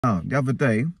Oh, the other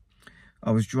day, I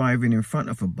was driving in front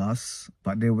of a bus,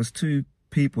 but there was two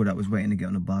people that was waiting to get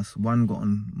on the bus. One got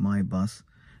on my bus.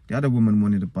 The other woman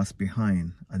wanted a bus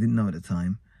behind. I didn't know at the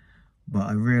time, but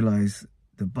I realized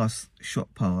the bus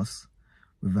shot past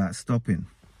without stopping.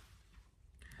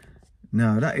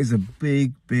 Now, that is a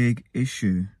big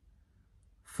issue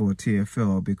for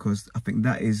TfL, because I think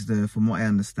that is from what I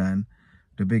understand,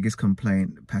 the biggest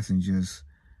complaint passengers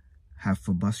have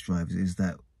for bus drivers is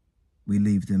that we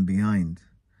leave them behind.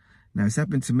 Now, it's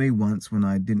happened to me once when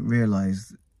I didn't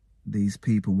realize these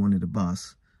people wanted a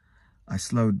bus. I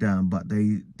slowed down, but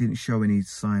they didn't show any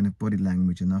sign of body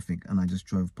language or nothing, and I just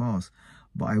drove past.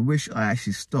 But I wish I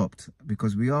actually stopped,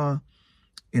 because we are,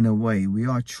 in a way, we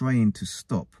are trained to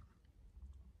stop.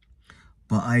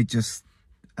 But I just,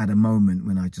 at a moment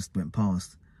when I just went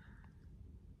past,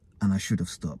 and I should have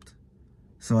stopped.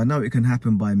 So I know it can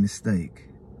happen by mistake,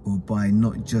 or by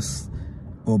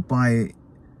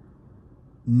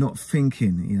not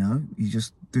thinking, you know. You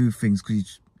just do things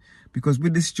because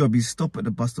with this job, you stop at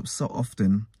the bus stop so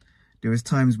often. There is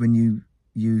times when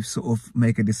you sort of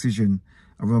make a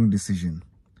wrong decision.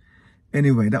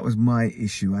 Anyway, that was my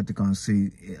issue. I had to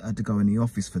go in the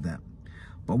office for that.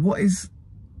 But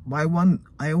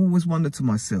I always wonder to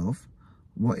myself,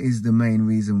 what is the main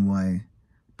reason why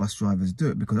bus drivers do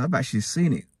it? Because I've actually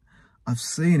seen it. I've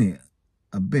seen it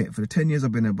a bit. For the 10 years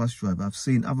I've been a bus driver, I've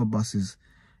seen other buses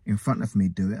in front of me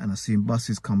do it, and I've seen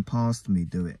buses come past me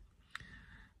do it.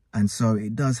 And so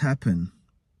it does happen.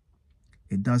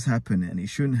 It does happen, and it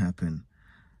shouldn't happen.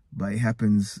 But it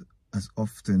happens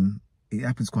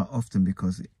quite often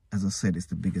because, as I said, it's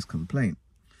the biggest complaint.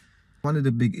 One of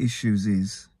the big issues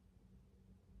is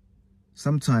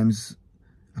sometimes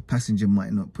a passenger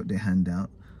might not put their hand out,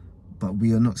 but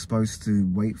we are not supposed to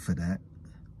wait for that.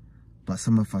 But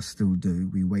some of us still do.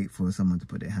 We wait for someone to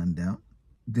put their hand out.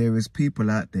 There is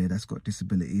people out there that's got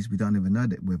disabilities. We don't even know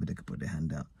whether they could put their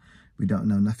hand out. We don't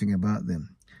know nothing about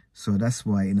them. So that's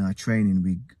why in our training,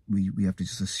 we have to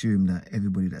just assume that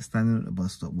everybody that's standing at the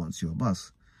bus stop wants your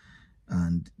bus,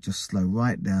 and just slow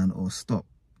right down or stop.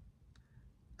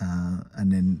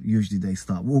 And then usually they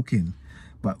start walking.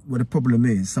 But what the problem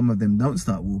is, some of them don't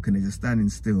start walking, they're just standing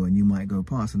still, and you might go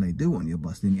past and they do want your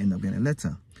bus, and then you end up getting a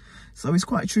letter. So it's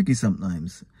quite tricky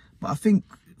sometimes. But I think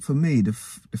for me, the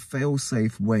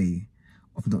fail-safe way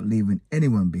of not leaving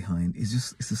anyone behind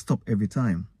is to stop every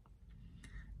time.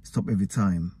 Stop every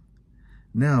time.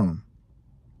 Now,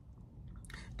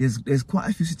 there's quite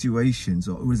a few situations,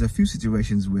 or there's a few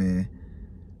situations where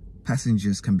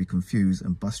passengers can be confused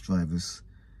and bus drivers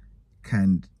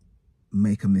can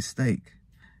make a mistake.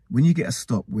 When you get a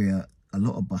stop where a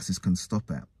lot of buses can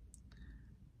stop at,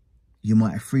 you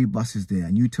might have 3 buses there,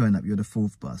 and you turn up, you're the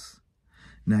 4th bus.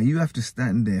 Now you have to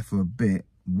stand there for a bit,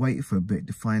 wait for a bit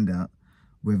to find out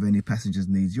whether any passengers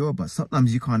need your bus.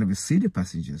 Sometimes you can't even see the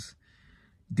passengers.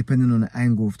 Depending on the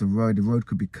angle of the road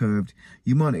could be curved.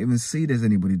 You might not even see there's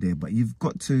anybody there, but you've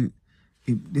got to,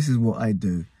 this is what I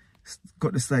do,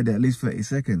 got to stay there at least 30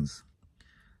 seconds.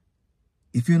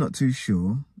 If you're not too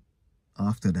sure,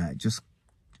 after that, just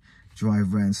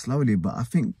drive around slowly. But I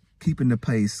think keeping the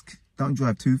pace, don't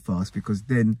drive too fast, because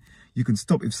then you can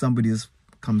stop if somebody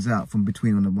comes out from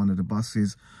between one of the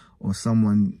buses, or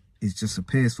someone just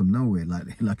appears from nowhere,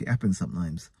 like it happens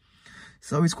sometimes.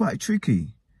 So it's quite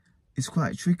tricky. It's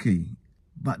quite tricky.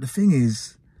 But the thing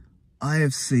is, I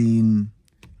have seen,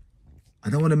 I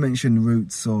don't want to mention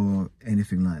routes or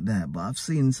anything like that, but I've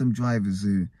seen some drivers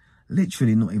who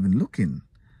literally not even looking.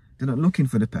 They're not looking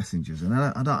for the passengers. And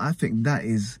I think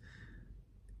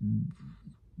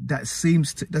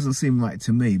doesn't seem right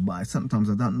to me, but sometimes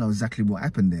I don't know exactly what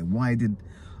happened there. Why did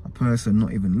a person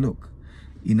not even look?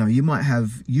 You know, you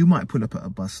might pull up at a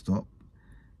bus stop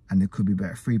and there could be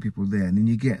about 3 people there, and then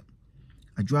you get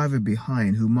a driver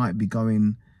behind who might be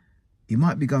going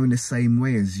the same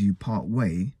way as you part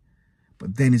way,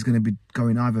 but then he's going to be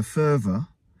going either further.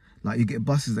 Like, you get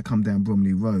buses that come down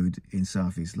Bromley Road in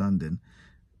Southeast London.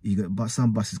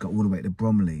 Some buses go all the way to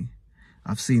Bromley.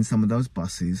 I've seen some of those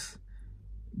buses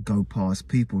go past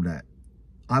people that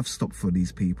I've stopped for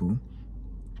these people,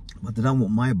 but they don't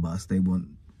want my bus, they want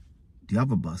the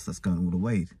other bus that's going all the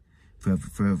way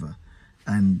further,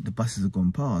 and the buses have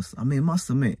gone past. I mean, I must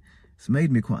admit, it's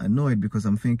made me quite annoyed, because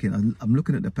I'm thinking, I'm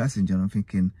looking at the passenger and I'm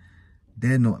thinking,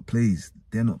 they're not pleased.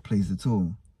 They're not pleased at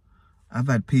all. I've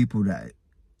had people that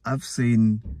I've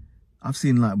seen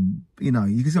like, you know,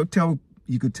 you could tell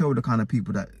the kind of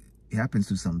people that it happens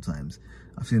to sometimes.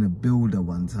 I've seen a builder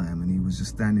one time, and he was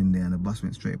just standing there and the bus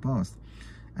went straight past,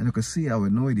 and I could see how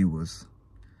annoyed he was.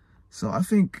 So I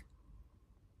think,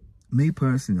 me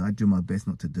personally, I do my best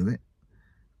not to do it.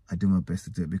 I do my best to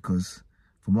do it, because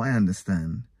from what I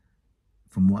understand,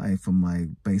 from my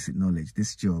basic knowledge,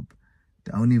 this job,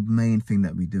 the only main thing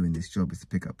that we do in this job is to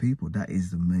pick up people. That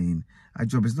is the main. Our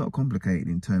job is not complicated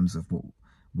in terms of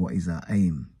what is our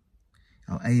aim.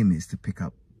 Our aim is to pick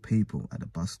up people at the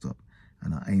bus stop,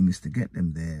 and our aim is to get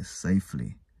them there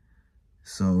safely.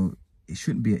 So it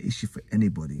shouldn't be an issue for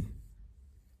anybody.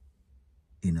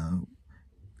 You know,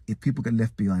 if people get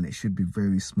left behind, it should be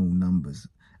very small numbers,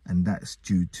 and that's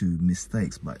due to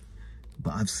mistakes. But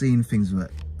I've seen things where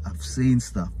I've seen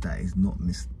stuff that is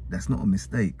that's not a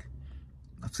mistake.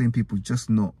 I've seen people just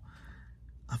not.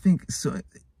 I think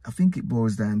it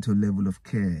boils down to a level of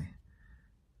care.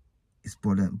 It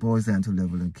boils down to a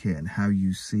level of care and how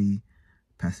you see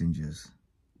passengers.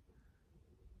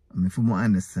 I mean, from what I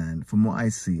understand, from what I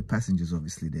see, passengers,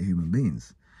 obviously, they're human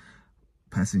beings.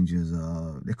 Passengers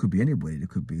they could be anybody. They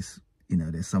could be, you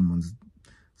know, they're someone's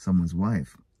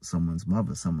wife, someone's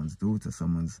mother, someone's daughter,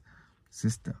 someone's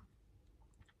sister.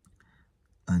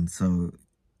 And so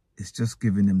it's just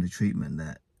giving them the treatment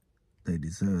that they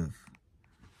deserve,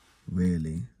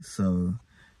 really. So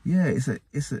yeah, it's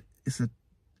an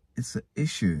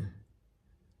issue.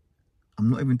 I'm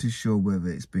not even too sure whether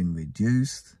it's been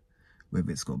reduced,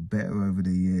 whether it's got better over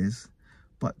the years.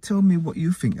 But tell me what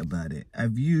you think about it.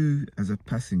 Have you as a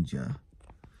passenger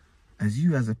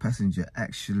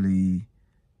actually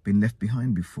been left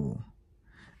behind before?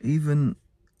 Even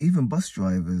bus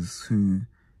drivers who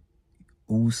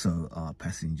also are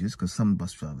passengers, because some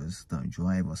bus drivers don't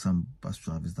drive, or some bus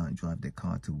drivers don't drive their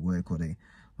car to work, or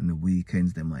on the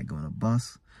weekends they might go on a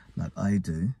bus like I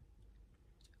do.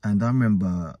 And I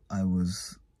remember I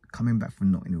was coming back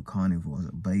from Notting Hill Carnival. I was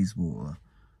at Bayswater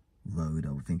Road,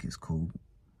 I would think it's called.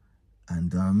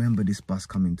 And I remember this bus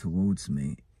coming towards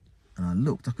me, and I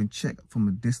looked, I could check from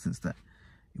a distance that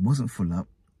it wasn't full up.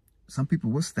 Some people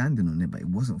were standing on it, but it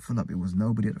wasn't full up. It was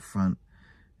nobody at the front.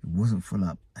 It wasn't full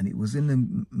up. And it was in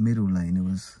the middle lane.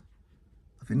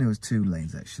 I think there was 2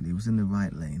 lanes actually. It was in the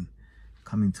right lane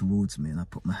coming towards me, and I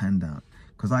put my hand out.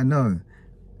 Because I know,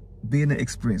 being an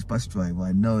experienced bus driver,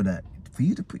 I know that for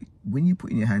you to when you're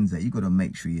putting your hands out, you got to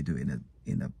make sure you do it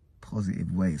in a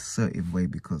positive way, assertive way,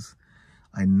 because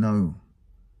I know,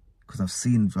 because I've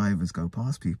seen drivers go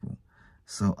past people.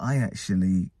 So I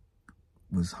actually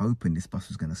was hoping this bus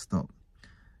was going to stop.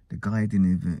 The guy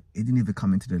didn't even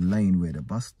come into the lane where the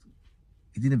bus,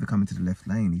 he didn't even come into the left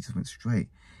lane. He just went straight,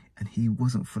 and he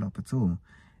wasn't full up at all.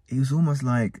 It was almost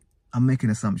like, I'm making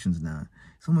assumptions now.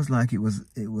 It's almost like it was,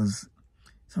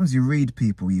 sometimes you read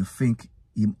people, you think,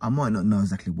 I might not know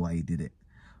exactly why he did it.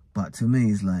 But to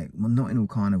me, it's like, well, Notting Hill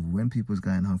Carnival, when people's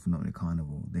going home from Notting Hill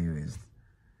Carnival,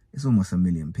 it's almost 1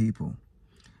 million people.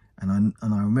 And I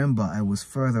remember I was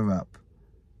further up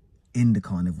in the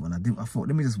carnival, and I thought,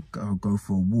 let me just go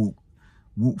for a walk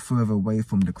further away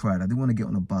from the crowd. I didn't want to get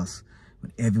on a bus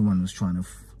when everyone was trying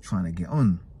to get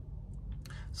on.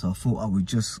 So I thought I would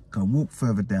just go walk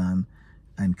further down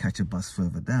and catch a bus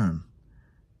further down.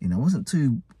 You know,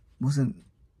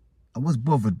 I was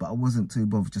bothered, but I wasn't too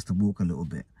bothered just to walk a little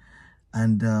bit.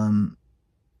 And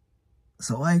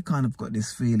so I kind of got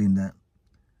this feeling that,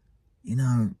 you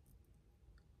know,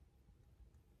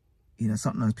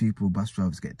 sometimes bus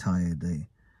drivers get tired. They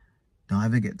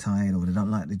either get tired or they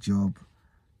don't like the job.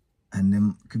 And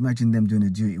then, can you imagine them doing a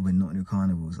duty when Notting Hill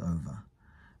Carnival's over?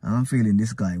 And I'm feeling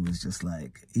this guy was just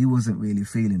like, he wasn't really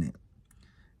feeling it.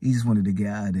 He just wanted to get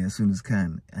out of there as soon as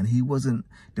can. And he wasn't,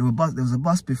 there was a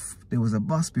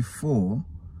bus before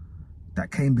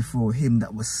that came before him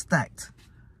that was stacked,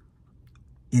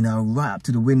 you know, right up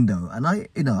to the window. And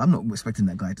I'm not expecting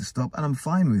that guy to stop, and I'm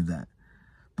fine with that.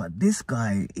 But this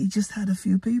guy, he just had a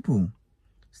few people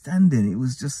standing. It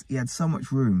was just, he had so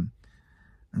much room.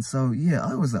 And so, yeah,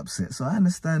 I was upset. So I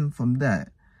understand from that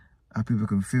how people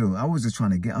can feel. I was just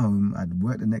trying to get home. I'd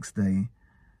work the next day,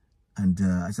 and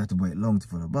I just had to wait long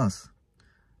for the bus.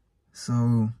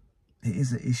 So it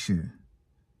is an issue.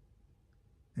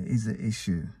 It is an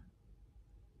issue.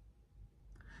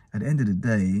 At the end of the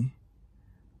day,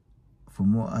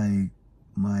 from what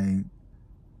my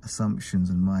assumptions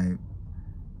and my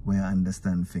way I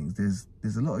understand things,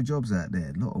 there's a lot of jobs out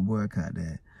there, a lot of work out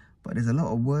there, but there's a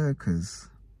lot of workers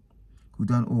who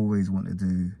don't always want to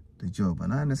do the job.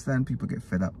 And I understand people get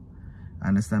fed up. I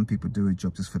understand people do a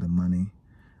job just for the money.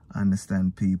 I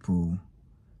understand people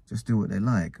just do what they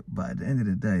like. But at the end of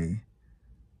the day,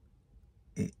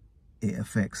 it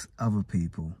affects other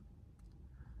people.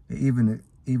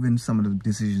 Even some of the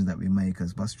decisions that we make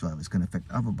as bus drivers can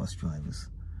affect other bus drivers.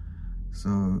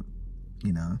 So,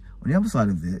 you know, on the other side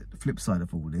of it, the flip side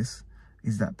of all this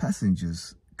is that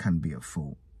passengers can be at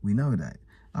fault. We know that.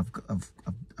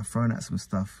 I've thrown out some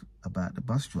stuff about the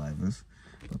bus drivers,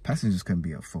 but passengers can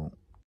be at fault.